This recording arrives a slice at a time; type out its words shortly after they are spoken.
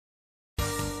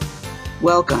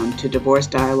Welcome to Divorce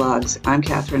Dialogues. I'm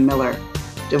Catherine Miller.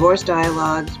 Divorce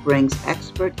Dialogues brings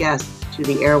expert guests to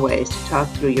the airways to talk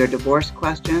through your divorce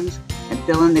questions and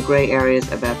fill in the gray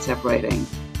areas about separating.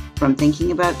 From thinking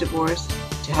about divorce,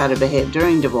 to how to behave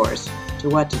during divorce, to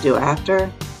what to do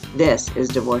after, this is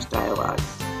Divorce Dialogues.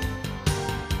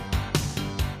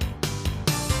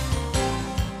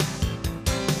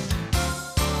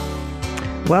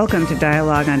 Welcome to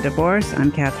Dialogue on Divorce. I'm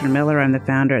Catherine Miller. I'm the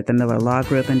founder at the Miller Law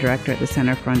Group and director at the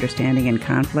Center for Understanding and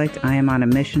Conflict. I am on a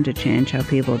mission to change how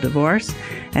people divorce.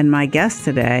 And my guest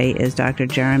today is Dr.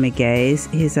 Jeremy Gaze.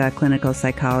 He's a clinical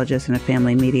psychologist and a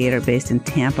family mediator based in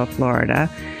Tampa, Florida.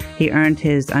 He earned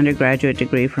his undergraduate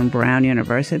degree from Brown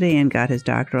University and got his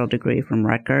doctoral degree from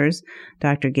Rutgers.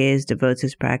 Dr. Gaze devotes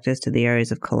his practice to the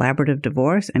areas of collaborative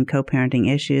divorce and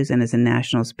co-parenting issues and is a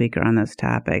national speaker on those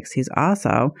topics. He's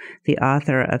also the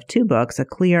author of 2 books, A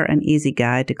Clear and Easy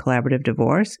Guide to Collaborative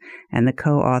Divorce, and the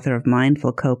co-author of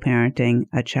Mindful Co-Parenting,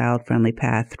 A Child-Friendly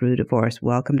Path Through Divorce.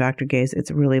 Welcome, Dr. Gaze. It's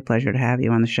really a pleasure to have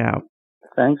you on the show.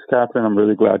 Thanks, Catherine. I'm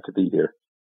really glad to be here.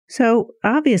 So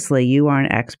obviously you are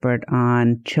an expert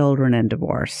on children and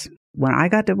divorce. When I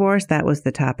got divorced, that was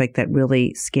the topic that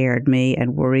really scared me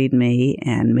and worried me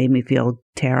and made me feel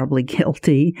terribly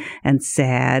guilty and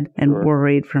sad and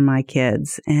worried for my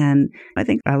kids. And I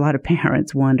think a lot of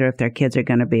parents wonder if their kids are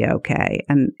going to be okay.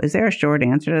 And is there a short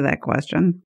answer to that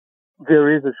question?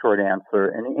 There is a short answer.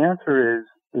 And the answer is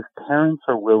if parents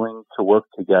are willing to work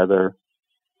together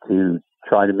to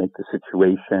try to make the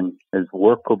situation as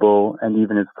workable and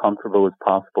even as comfortable as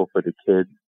possible for the kids,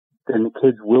 then the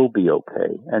kids will be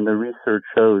okay. And the research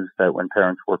shows that when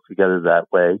parents work together that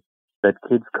way, that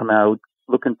kids come out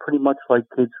looking pretty much like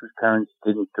kids whose parents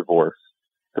didn't divorce.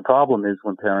 The problem is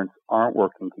when parents aren't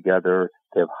working together,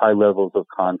 they have high levels of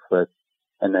conflict,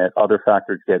 and that other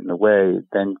factors get in the way,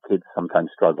 then kids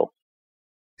sometimes struggle.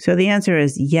 So the answer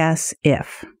is yes,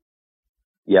 if.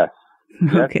 Yes.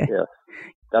 Okay. Yes, if.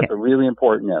 That's a really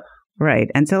important if. Right.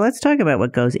 And so let's talk about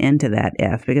what goes into that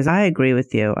if, because I agree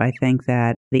with you. I think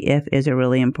that the if is a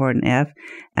really important if.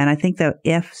 And I think the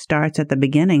if starts at the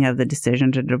beginning of the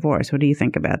decision to divorce. What do you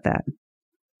think about that?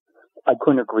 I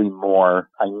couldn't agree more.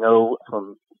 I know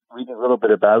from reading a little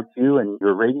bit about you and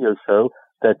your radio show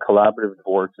that collaborative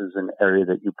divorce is an area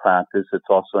that you practice. It's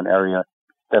also an area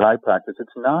that I practice. It's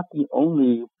not the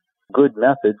only good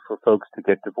method for folks to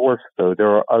get divorced, though.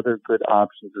 There are other good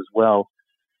options as well.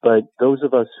 But those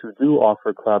of us who do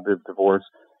offer collaborative divorce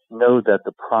know that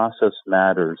the process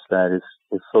matters, that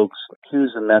if folks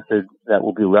choose a method that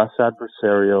will be less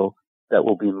adversarial, that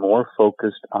will be more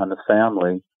focused on the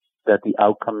family, that the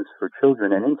outcomes for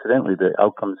children, and incidentally, the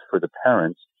outcomes for the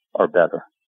parents are better.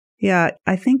 Yeah,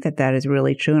 I think that is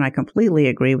really true. And I completely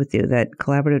agree with you that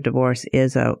collaborative divorce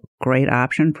is a great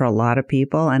option for a lot of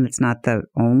people. And it's not the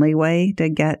only way to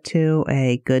get to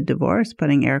a good divorce,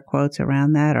 putting air quotes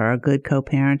around that, or a good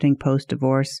co-parenting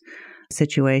post-divorce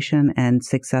situation and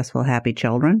successful, happy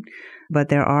children. But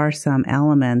there are some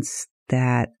elements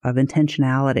of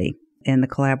intentionality in the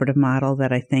collaborative model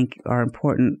that I think are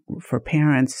important for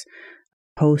parents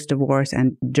post-divorce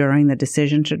and during the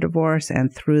decision to divorce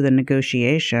and through the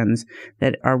negotiations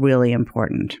that are really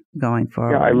important going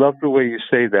forward. Yeah, I love the way you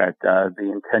say that, the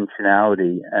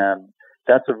intentionality.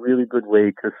 That's a really good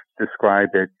way to describe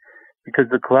it because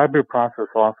the collaborative process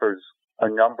offers a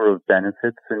number of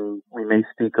benefits, and we may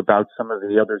speak about some of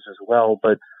the others as well.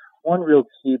 But one real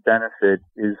key benefit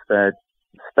is that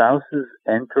spouses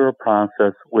enter a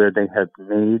process where they have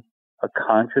made a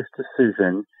conscious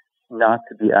decision not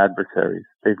to be adversaries.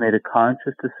 They've made a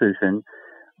conscious decision,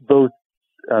 both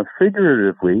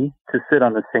figuratively, to sit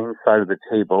on the same side of the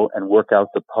table and work out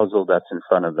the puzzle that's in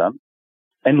front of them.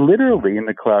 And literally, in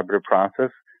the collaborative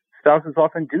process, spouses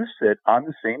often do sit on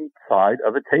the same side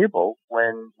of a table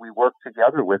when we work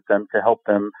together with them to help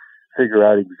them figure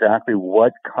out exactly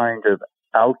what kind of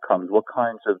outcomes, what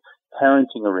kinds of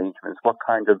parenting arrangements, what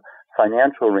kind of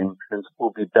financial arrangements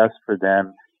will be best for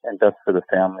them and best for the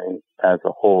family as a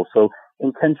whole. So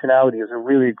intentionality is a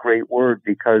really great word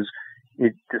because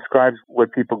it describes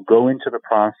what people go into the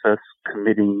process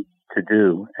committing to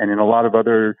do. And in a lot of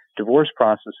other divorce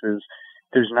processes,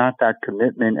 there's not that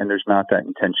commitment and there's not that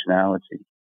intentionality.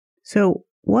 So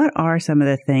what are some of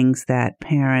the things that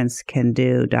parents can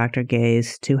do, Dr.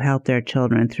 Gaze, to help their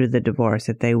children through the divorce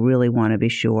if they really want to be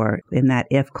sure, in that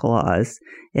if clause,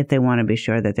 if they want to be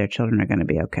sure that their children are going to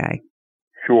be okay?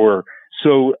 Sure.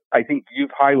 So I think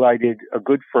you've highlighted a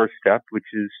good first step, which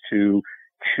is to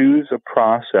choose a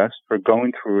process for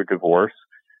going through a divorce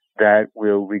that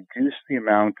will reduce the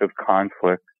amount of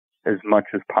conflict as much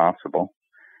as possible.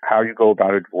 How you go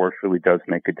about a divorce really does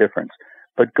make a difference.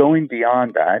 But going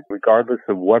beyond that, regardless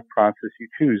of what process you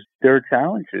choose, there are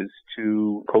challenges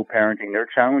to co-parenting. There are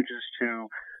challenges to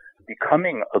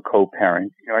becoming a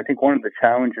co-parent. I think one of the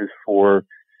challenges for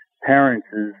parents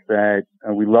is that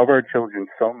we love our children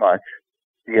so much.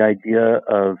 The idea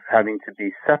of having to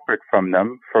be separate from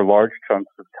them for large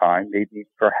chunks of time, maybe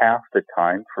for half the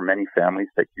time for many families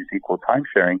that use equal time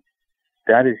sharing,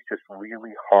 that is just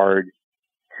really hard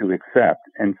to accept.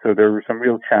 And so there are some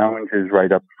real challenges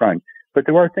right up front. But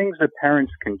there are things that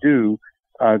parents can do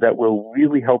that will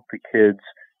really help the kids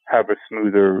have a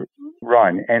smoother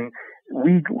run. And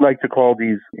we like to call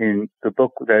these, in the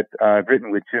book that I've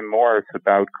written with Jim Morris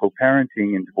about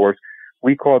co-parenting and divorce,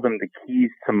 we call them the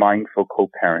keys to mindful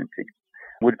co-parenting.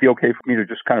 Would it be okay for me to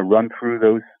just kind of run through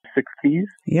those 6 keys?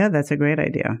 Yeah, that's a great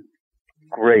idea.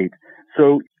 Great.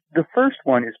 So the first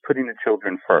one is putting the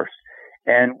children first.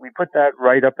 And we put that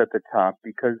right up at the top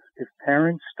because if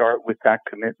parents start with that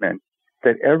commitment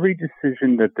that every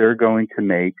decision that they're going to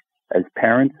make as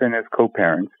parents and as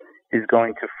co-parents is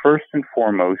going to first and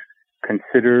foremost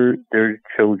consider their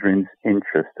children's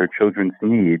interests, their children's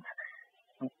needs,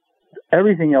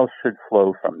 everything else should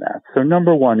flow from that. So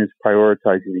number one is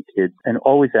prioritizing the kids and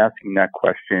always asking that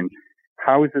question,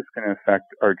 how is this going to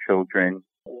affect our children?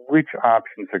 Which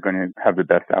options are going to have the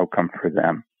best outcome for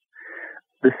them?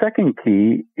 The second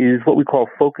key is what we call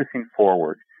focusing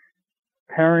forward.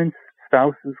 Parents,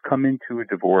 spouses come into a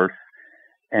divorce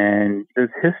and there's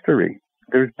history,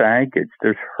 there's baggage,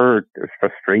 there's hurt, there's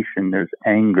frustration, there's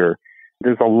anger.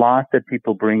 There's a lot that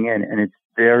people bring in, and it's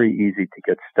very easy to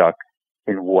get stuck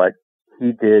in what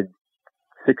he did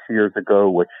 6 years ago,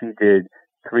 what she did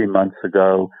 3 months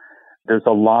ago. There's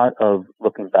a lot of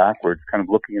looking backwards, kind of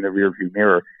looking in the rearview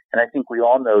mirror. And I think we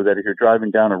all know that if you're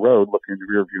driving down a road looking in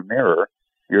the rearview mirror,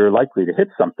 you're likely to hit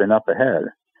something up ahead.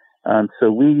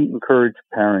 So we encourage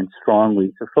parents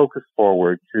strongly to focus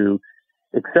forward, to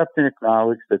accept and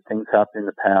acknowledge that things happened in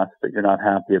the past that you're not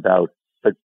happy about,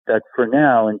 but that for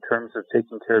now, in terms of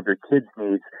taking care of your kids'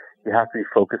 needs, you have to be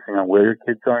focusing on where your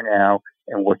kids are now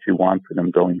and what you want for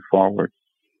them going forward.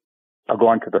 I'll go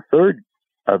on to the third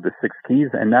of the 6 keys,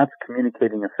 and that's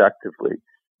communicating effectively.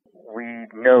 We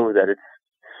know that it's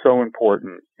so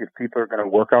important if people are going to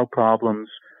work out problems,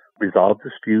 resolve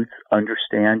disputes,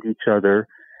 understand each other,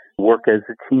 work as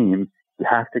a team, you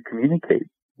have to communicate.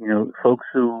 Folks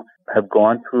who have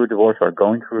gone through a divorce or are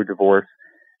going through a divorce,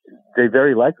 they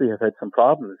very likely have had some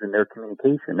problems in their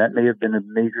communication. That may have been a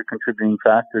major contributing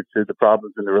factor to the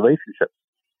problems in the relationship.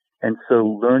 And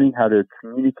so learning how to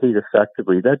communicate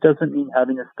effectively, that doesn't mean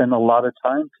having to spend a lot of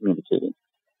time communicating.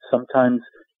 Sometimes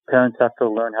parents have to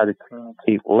learn how to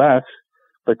communicate less,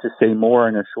 but to say more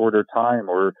in a shorter time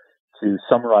or to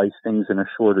summarize things in a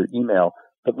shorter email.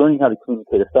 But learning how to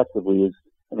communicate effectively is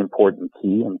an important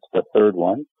key, and it's the third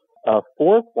one.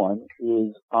 Fourth one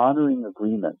is honoring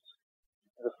agreements.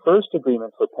 The first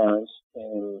agreement for parents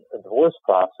in a divorce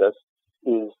process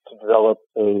is to develop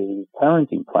a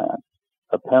parenting plan.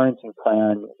 A parenting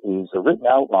plan is a written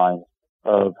outline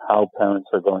of how parents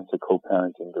are going to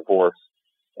co-parent in divorce.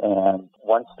 And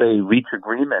once they reach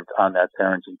agreement on that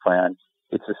parenting plan,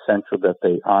 it's essential that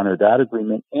they honor that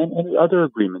agreement and any other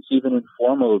agreements, even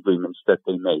informal agreements that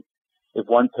they make. If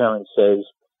one parent says,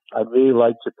 I'd really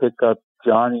like to pick up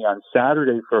Johnny on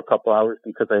Saturday for a couple hours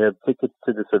because I have tickets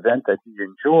to this event that he'd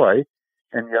enjoy,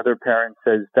 and the other parent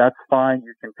says, that's fine,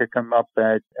 you can pick him up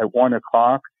at 1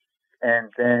 o'clock, and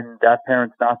then that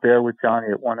parent's not there with Johnny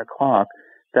at 1 o'clock,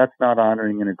 that's not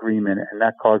honoring an agreement, and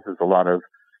that causes a lot of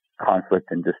conflict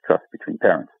and distrust between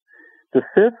parents. The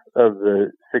fifth of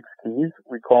the 6 keys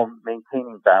we call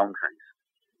maintaining boundaries.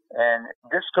 And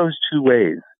this goes 2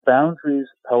 ways. Boundaries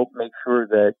help make sure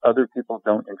that other people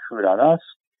don't intrude on us.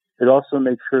 It also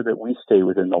makes sure that we stay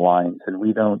within the lines and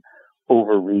we don't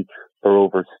overreach or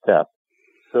overstep.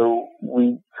 So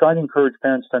we try to encourage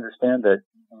parents to understand that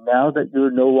now that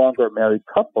you're no longer a married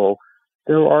couple,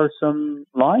 there are some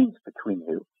lines between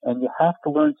you, and you have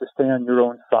to learn to stay on your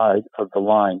own side of the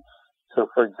line. So,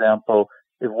 for example,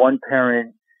 if one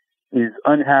parent is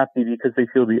unhappy because they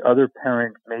feel the other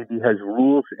parent maybe has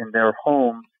rules in their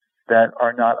home that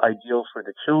are not ideal for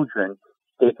the children,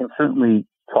 they can certainly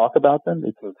talk about them.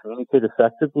 They can communicate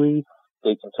effectively.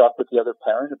 They can talk with the other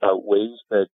parent about ways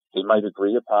that they might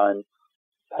agree upon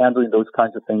handling those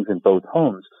kinds of things in both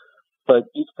homes. But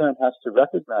each parent has to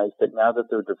recognize that now that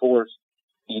they're divorced,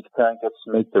 each parent gets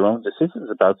to make their own decisions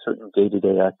about certain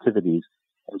day-to-day activities.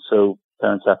 And so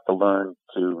parents have to learn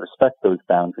to respect those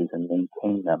boundaries and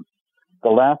maintain them. The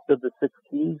last of the 6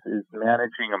 keys is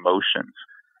managing emotions.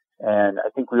 And I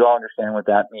think we all understand what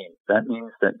that means. That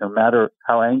means that no matter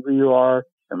how angry you are,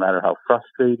 no matter how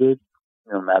frustrated,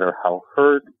 no matter how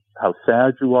hurt, how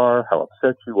sad you are, how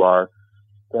upset you are,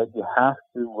 that you have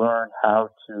to learn how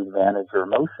to manage your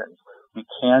emotions. You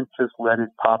can't just let it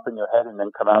pop in your head and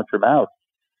then come out your mouth,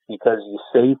 because you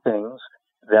say things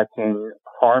that can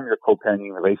harm your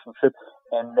co-parenting relationship.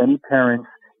 And many parents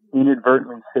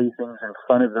inadvertently say things in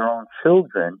front of their own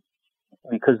children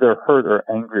because they're hurt or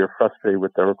angry or frustrated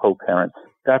with their co-parent.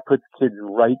 That puts kids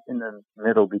right in the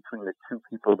middle between the two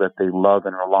people that they love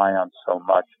and rely on so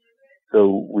much.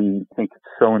 So we think it's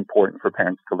so important for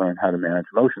parents to learn how to manage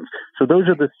emotions. So those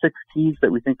are the 6 keys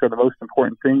that we think are the most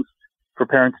important things for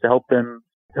parents to help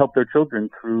their children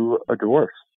through a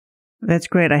divorce. That's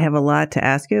great. I have a lot to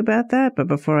ask you about that, but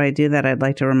before I do that, I'd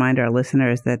like to remind our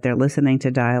listeners that they're listening to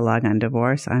Dialogue on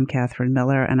Divorce. I'm Catherine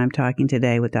Miller, and I'm talking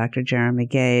today with Dr. Jeremy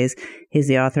Gaze. He's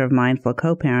the author of Mindful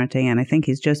Co-Parenting, and I think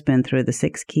he's just been through the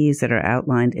 6 keys that are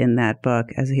outlined in that book,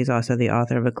 as he's also the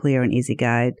author of A Clear and Easy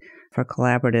Guide for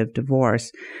Collaborative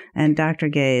Divorce. And Dr.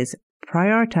 Gaze,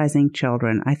 prioritizing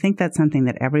children, I think that's something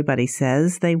that everybody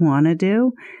says they want to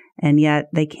do, and yet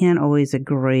they can't always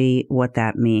agree what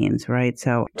that means, right?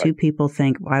 So two people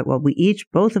think, well,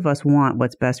 both of us want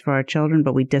what's best for our children,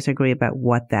 but we disagree about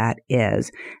what that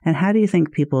is. And how do you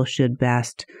think people should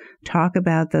best talk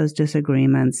about those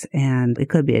disagreements? And it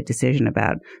could be a decision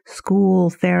about school,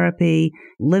 therapy,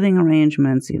 living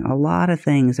arrangements, a lot of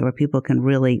things where people can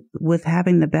really, with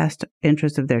having the best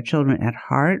interest of their children at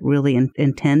heart, really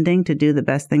intending to do the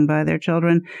best thing by their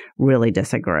children, really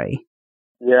disagree.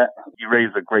 Yeah, you raise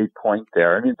a great point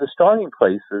there. I mean, the starting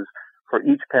place is for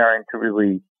each parent to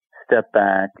really step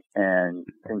back and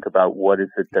think about what is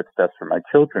it that's best for my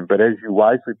children. But as you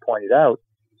wisely pointed out,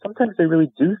 sometimes they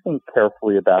really do think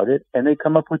carefully about it, and they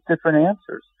come up with different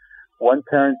answers. One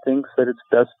parent thinks that it's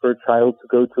best for a child to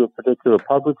go to a particular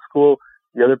public school.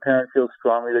 The other parent feels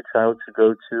strongly the child should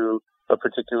go to a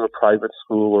particular private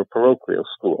school or parochial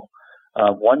school.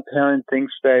 One parent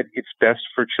thinks that it's best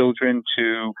for children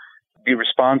to be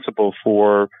responsible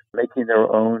for making their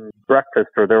own breakfast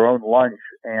or their own lunch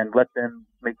and let them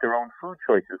make their own food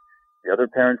choices. The other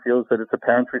parent feels that it's a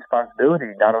parent's responsibility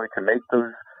not only to make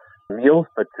those meals,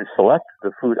 but to select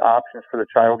the food options for the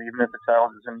child, even if the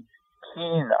child isn't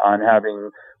keen on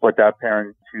having what that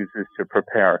parent chooses to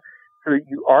prepare. So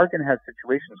you are going to have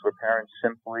situations where parents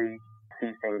simply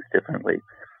see things differently.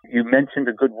 You mentioned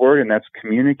a good word, and that's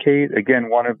communicate.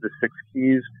 Again, one of the 6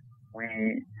 keys.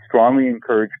 We strongly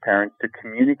encourage parents to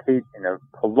communicate in a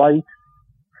polite,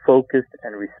 focused,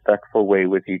 and respectful way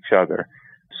with each other.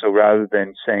 So rather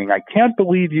than saying, I can't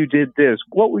believe you did this,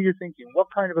 what were you thinking? What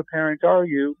kind of a parent are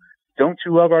you? Don't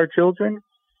you love our children?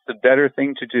 The better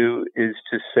thing to do is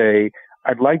to say,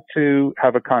 I'd like to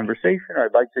have a conversation, or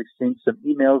I'd like to exchange some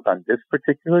emails on this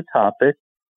particular topic.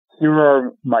 Here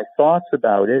are my thoughts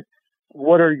about it.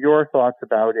 What are your thoughts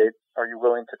about it? Are you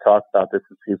willing to talk about this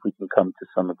and see if we can come to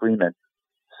some agreement?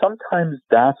 Sometimes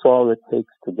that's all it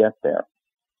takes to get there.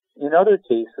 In other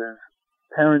cases,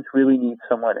 parents really need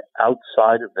someone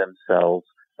outside of themselves,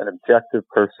 an objective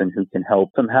person who can help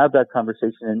them have that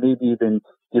conversation and maybe even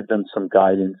give them some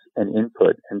guidance and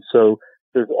input. And so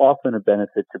there's often a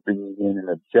benefit to bringing in an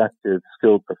objective,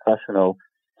 skilled professional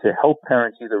to help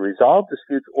parents either resolve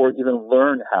disputes or even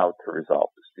learn how to resolve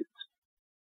disputes.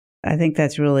 I think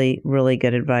that's really, really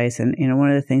good advice. And, one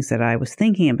of the things that I was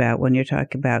thinking about when you're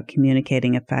talking about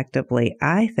communicating effectively,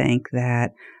 I think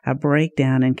that a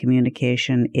breakdown in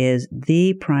communication is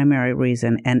the primary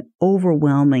reason, and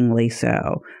overwhelmingly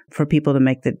so, for people to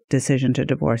make the decision to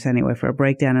divorce anyway, for a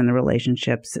breakdown in the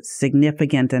relationships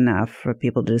significant enough for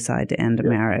people to decide to end a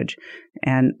marriage.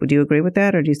 And do you agree with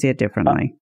that, or do you see it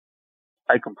differently?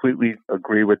 I completely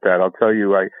agree with that. I'll tell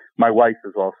you, my wife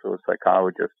is also a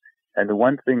psychologist. And the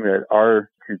one thing that our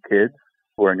 2 kids,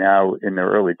 who are now in their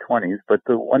early 20s, but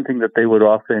the one thing that they would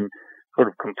often sort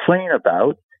of complain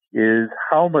about is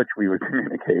how much we would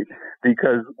communicate,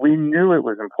 because we knew it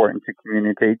was important to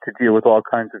communicate to deal with all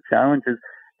kinds of challenges.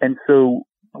 And so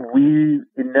we,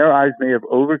 in their eyes, may have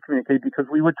over-communicated because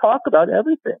we would talk about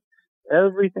everything.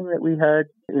 Everything that we had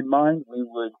in mind, we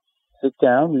would sit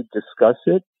down, we'd discuss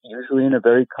it, usually in a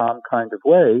very calm kind of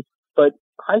way. But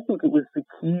I think it was the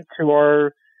key to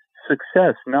our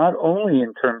success, not only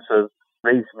in terms of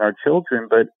raising our children,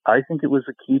 but I think it was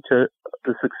a key to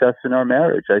the success in our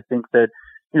marriage. I think that,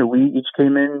 we each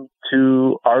came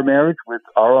into our marriage with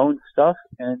our own stuff,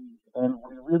 and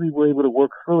we really were able to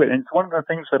work through it. And it's one of the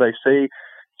things that I say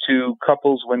to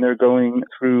couples when they're going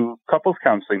through couples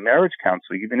counseling, marriage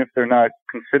counseling, even if they're not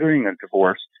considering a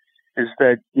divorce, is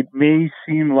that it may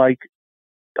seem like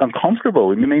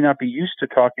uncomfortable, and you may not be used to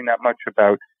talking that much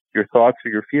about your thoughts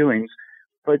or your feelings.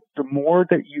 But the more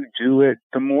that you do it,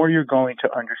 the more you're going to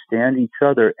understand each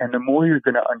other, and the more you're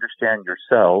going to understand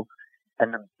yourself,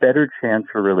 and the better chance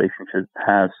your relationship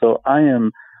has. So I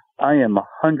am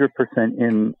 100%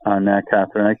 in on that,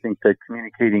 Catherine. I think that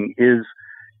communicating is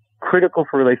critical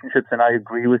for relationships, and I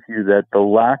agree with you that the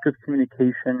lack of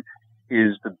communication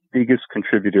is the biggest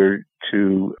contributor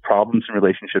to problems in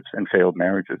relationships and failed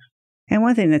marriages. And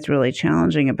one thing that's really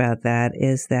challenging about that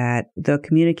is that the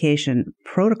communication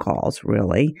protocols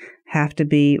really have to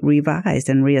be revised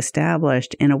and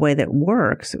reestablished in a way that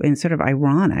works. And sort of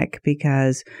ironic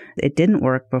because it didn't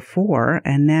work before.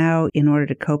 And now in order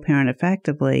to co-parent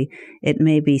effectively, it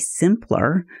may be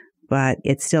simpler, but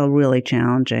it's still really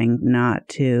challenging not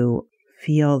to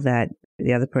feel that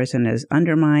the other person is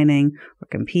undermining or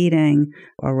competing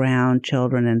around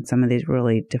children and some of these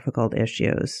really difficult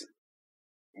issues.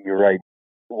 You're right.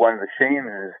 One of the shames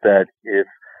is that if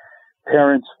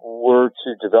parents were to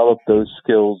develop those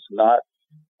skills, not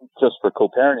just for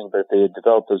co-parenting, but if they had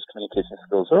developed those communication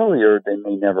skills earlier, they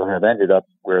may never have ended up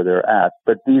where they're at.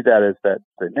 But be that as that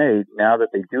may, now that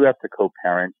they do have to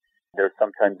co-parent, there's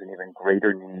sometimes an even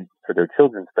greater need for their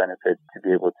children's benefit to be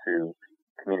able to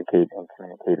communicate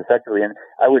effectively. And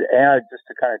I would add, just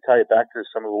to kind of tie it back to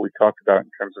some of what we talked about in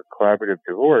terms of collaborative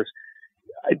divorce,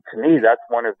 to me, that's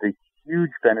one of the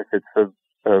huge benefits of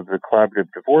the collaborative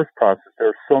divorce process. There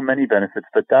are so many benefits,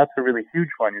 but that's a really huge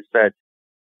one, is that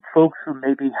folks who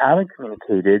maybe haven't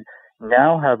communicated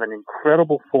now have an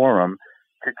incredible forum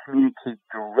to communicate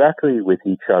directly with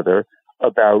each other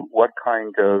about what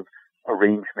kind of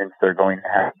arrangements they're going to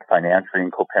have financially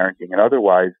and co-parenting and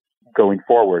otherwise going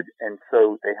forward. And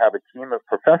so they have a team of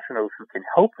professionals who can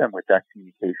help them with that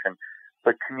communication.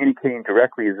 But communicating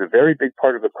directly is a very big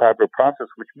part of the collaborative process,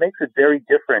 which makes it very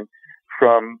different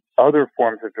from other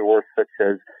forms of divorce, such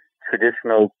as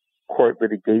traditional court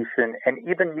litigation and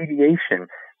even mediation.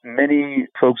 Many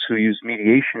folks who use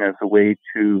mediation as a way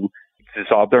to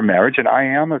dissolve their marriage, and I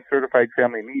am a certified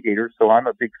family mediator, so I'm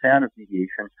a big fan of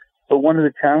mediation. But one of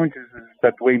the challenges is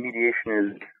that the way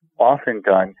mediation is often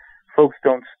done, folks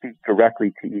don't speak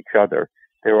directly to each other.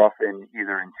 They're often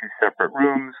either in two separate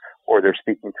rooms or they're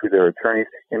speaking to their attorneys.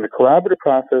 In the collaborative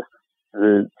process,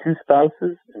 the two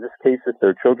spouses, in this case, if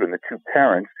they're children, the two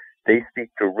parents, they speak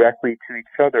directly to each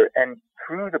other. And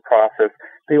through the process,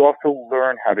 they also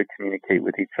learn how to communicate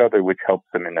with each other, which helps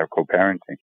them in their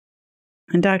co-parenting.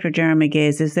 And Dr. Jeremy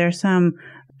Gaze, is there some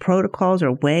protocols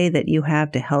or way that you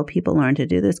have to help people learn to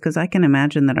do this? Because I can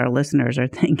imagine that our listeners are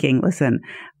thinking, listen,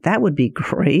 that would be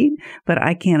great, but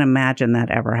I can't imagine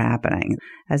that ever happening.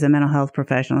 As a mental health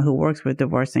professional who works with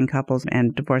divorcing couples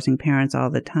and divorcing parents all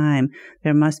the time,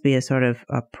 there must be a sort of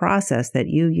a process that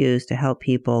you use to help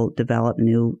people develop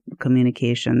new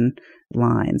communication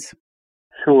lines.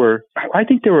 Sure. I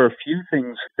think there are a few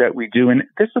things that we do, and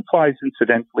this applies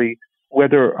incidentally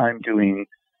whether I'm doing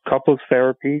couples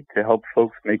therapy to help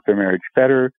folks make their marriage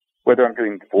better, whether I'm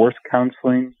doing divorce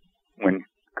counseling when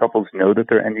couples know that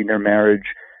they're ending their marriage,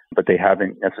 but they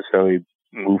haven't necessarily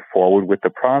moved forward with the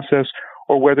process,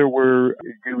 or whether we're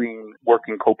doing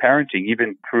working co-parenting,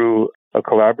 even through a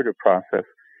collaborative process.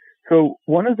 So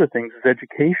one of the things is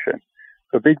education.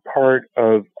 A big part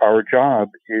of our job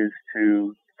is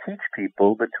to teach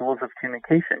people the tools of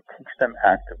communication, teach them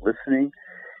active listening,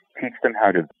 teach them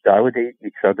how to validate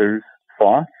each other's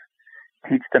thoughts,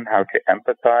 teach them how to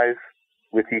empathize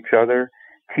with each other,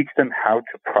 teach them how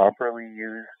to properly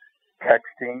use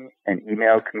texting and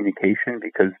email communication,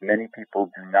 because many people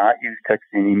do not use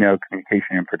texting and email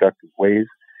communication in productive ways.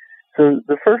 So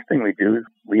the first thing we do is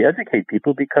we educate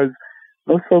people, because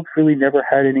most folks really never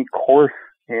had any course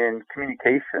in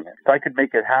communication. If I could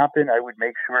make it happen, I would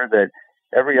make sure that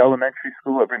every elementary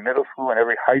school, every middle school, and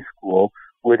every high school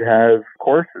would have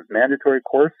courses, mandatory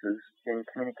courses in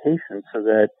communication, so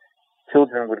that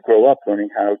children would grow up learning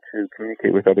how to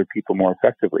communicate with other people more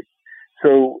effectively.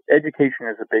 So education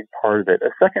is a big part of it. A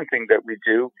second thing that we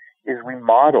do is we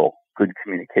model good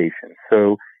communication.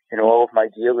 So in all of my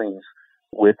dealings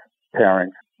with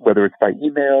parents, whether it's by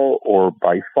email or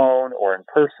by phone or in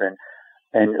person,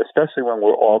 and especially when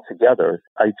we're all together,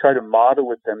 I try to model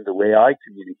with them the way I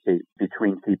communicate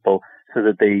between people so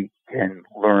that they can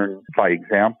learn by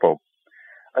example.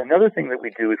 Another thing that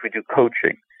we do is we do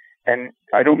coaching. And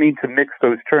I don't mean to mix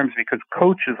those terms, because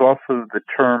coach is also the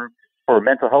term for a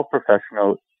mental health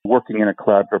professional working in a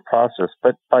collaborative process.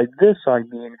 But by this, I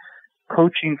mean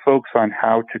coaching folks on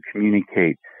how to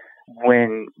communicate.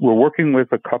 When we're working with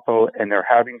a couple and they're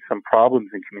having some problems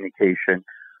in communication,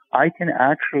 I can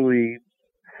actually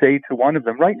say to one of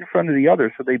them right in front of the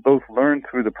other, so they both learn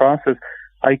through the process,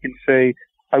 I can say,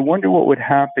 I wonder what would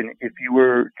happen if you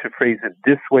were to phrase it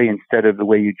this way instead of the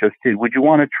way you just did. Would you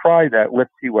want to try that?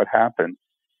 Let's see what happens.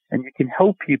 And you can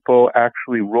help people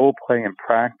actually role play and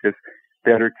practice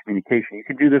better communication. You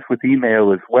can do this with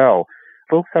email as well.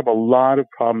 Folks have a lot of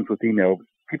problems with email.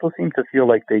 People seem to feel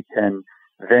like they can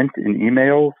vent in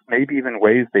emails, maybe even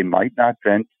ways they might not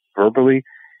vent verbally.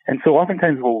 And so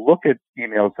oftentimes we'll look at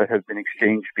emails that have been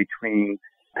exchanged between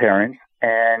parents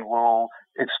and we'll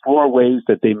explore ways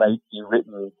that they might be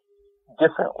written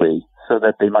differently so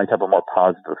that they might have a more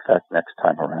positive effect next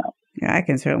time around. Yeah, I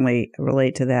can certainly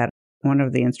relate to that. One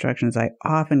of the instructions I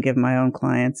often give my own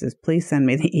clients is please send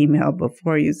me the email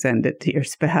before you send it to your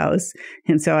spouse.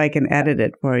 And so I can edit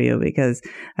it for you because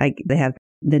they have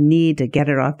the need to get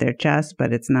it off their chest,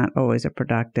 but it's not always it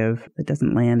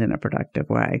doesn't land in a productive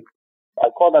way. I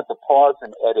call that the pause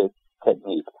and edit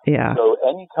technique. Yeah. So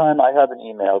anytime I have an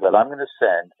email that I'm going to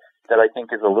send that I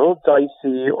think is a little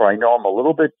dicey or I know I'm a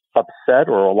little bit upset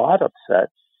or a lot upset,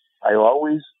 I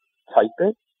always type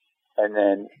it. And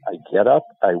then I get up,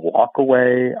 I walk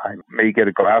away, I may get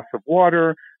a glass of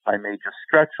water, I may just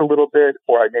stretch a little bit,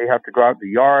 or I may have to go out in the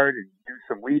yard and do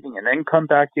some weeding and then come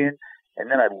back in.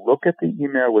 And then I look at the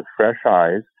email with fresh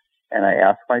eyes and I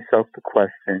ask myself the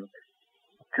question,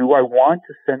 do I want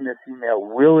to send this email?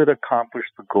 Will it accomplish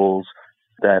the goals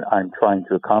that I'm trying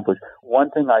to accomplish? One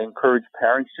thing I encourage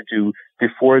parents to do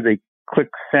before they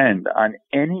click send on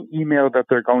any email that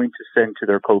they're going to send to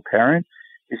their co-parent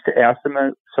is to ask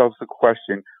themselves the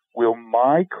question, will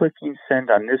my clicking send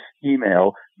on this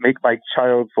email make my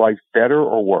child's life better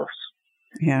or worse?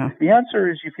 Yeah. If the answer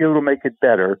is you feel it'll make it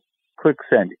better, click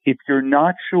send. If you're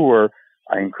not sure,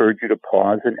 I encourage you to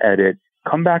pause and edit,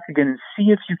 come back again and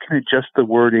see if you can adjust the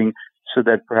wording so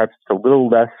that perhaps it's a little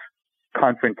less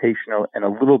confrontational and a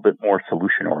little bit more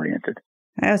solution-oriented.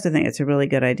 I also think it's a really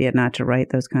good idea not to write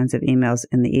those kinds of emails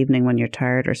in the evening when you're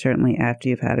tired or certainly after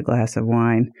you've had a glass of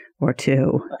wine or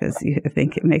two, because I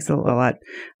think it makes it a lot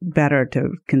better to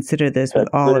consider this with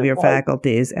all of your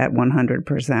faculties at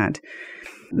 100%.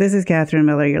 This is Catherine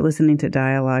Miller. You're listening to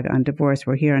Dialogue on Divorce.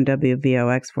 We're here on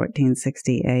WVOX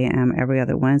 1460 AM every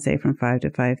other Wednesday from 5 to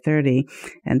 5:30.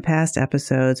 And past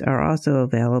episodes are also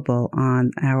available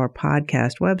on our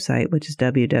podcast website, which is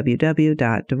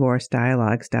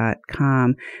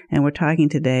www.divorcedialogues.com. And we're talking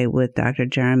today with Dr.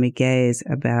 Jeremy Gaze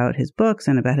about his books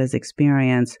and about his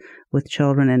experience with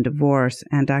children and divorce.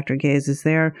 And Dr. Gaze, is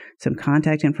there some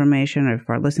contact information, or if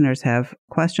our listeners have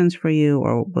questions for you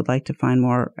or would like to find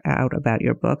more out about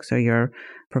your books or your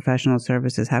professional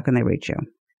services, how can they reach you?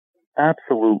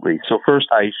 Absolutely. So first,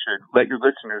 I should let your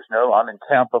listeners know I'm in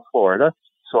Tampa, Florida,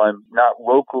 so I'm not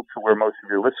local to where most of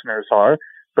your listeners are,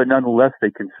 but nonetheless,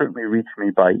 they can certainly reach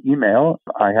me by email.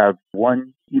 I have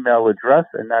one email address,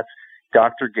 and that's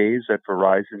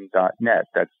drgaze@verizon.net.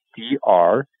 That's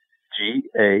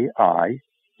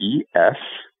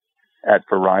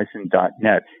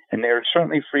DRGAIES@verizon.net. And they're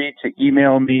certainly free to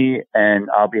email me, and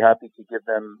I'll be happy to give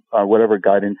them whatever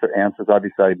guidance or answers.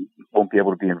 Obviously, I won't be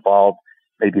able to be involved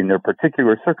maybe in their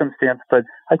particular circumstance, but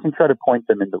I can try to point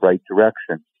them in the right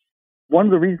direction. One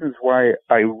of the reasons why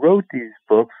I wrote these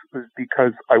books was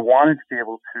because I wanted to be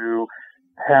able to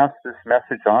pass this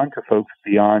message on to folks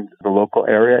beyond the local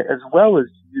area, as well as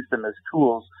use them as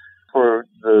tools for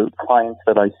the clients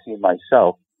that I see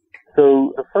myself.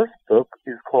 So the first book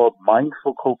is called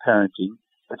Mindful Co-Parenting,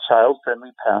 A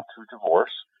Child-Friendly Path Through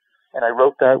Divorce. And I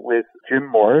wrote that with Jim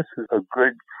Morris, who's a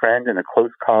good friend and a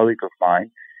close colleague of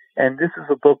mine. And this is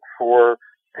a book for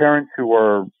parents who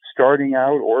are starting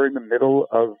out or in the middle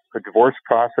of a divorce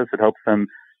process. It helps them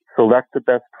select the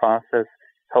best process,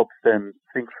 helps them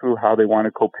think through how they want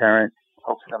to co-parent,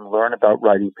 helps them learn about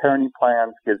writing parenting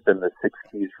plans, gives them the 6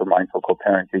 keys for mindful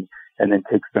co-parenting, and then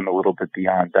takes them a little bit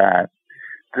beyond that.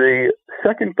 The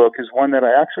second book is one that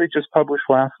I actually just published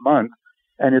last month,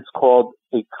 and it's called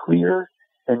A Clear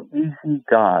and Easy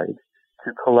Guide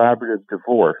to Collaborative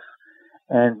Divorce.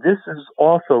 And this is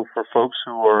also for folks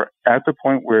who are at the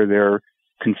point where they're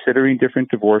considering different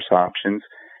divorce options.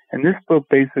 And this book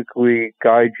basically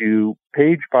guides you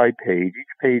page by page.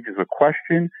 Each page is a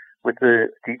question with a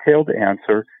detailed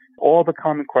answer, all the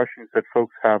common questions that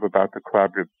folks have about the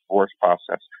collaborative divorce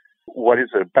process. What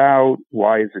is it about?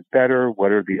 Why is it better?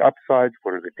 What are the upsides?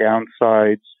 What are the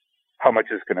downsides? How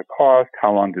much is it going to cost?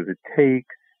 How long does it take?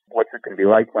 What's it going to be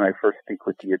like when I first speak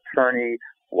with the attorney?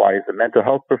 Why is a mental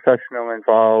health professional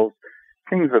involved?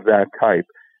 Things of that type.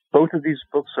 Both of these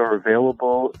books are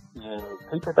available in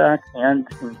paperback and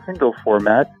in Kindle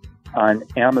format on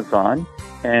Amazon.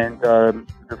 And the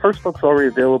first book's already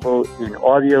available in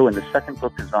audio, and the second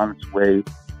book is on its way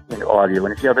in audio.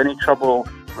 And if you have any trouble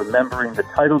remembering the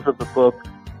titles of the book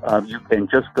you can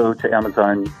just go to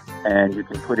Amazon and you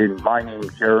can put in my name,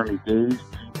 Jeremy Gaies,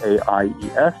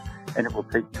 Gaies, and it will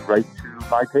take you right to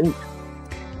my page.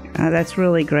 That's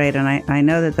really great, and I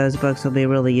know that those books will be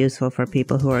really useful for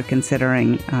people who are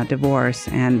considering divorce.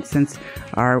 And since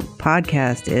our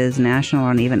podcast is national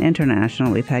and even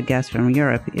international, we've had guests from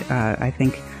Europe. I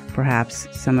think perhaps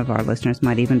some of our listeners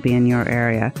might even be in your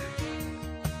area.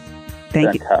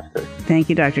 Fantastic. Thank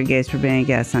you, Dr. Gaies, for being a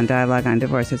guest on Dialogue on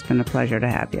Divorce. It's been a pleasure to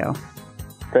have you.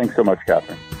 Thanks so much,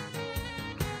 Catherine.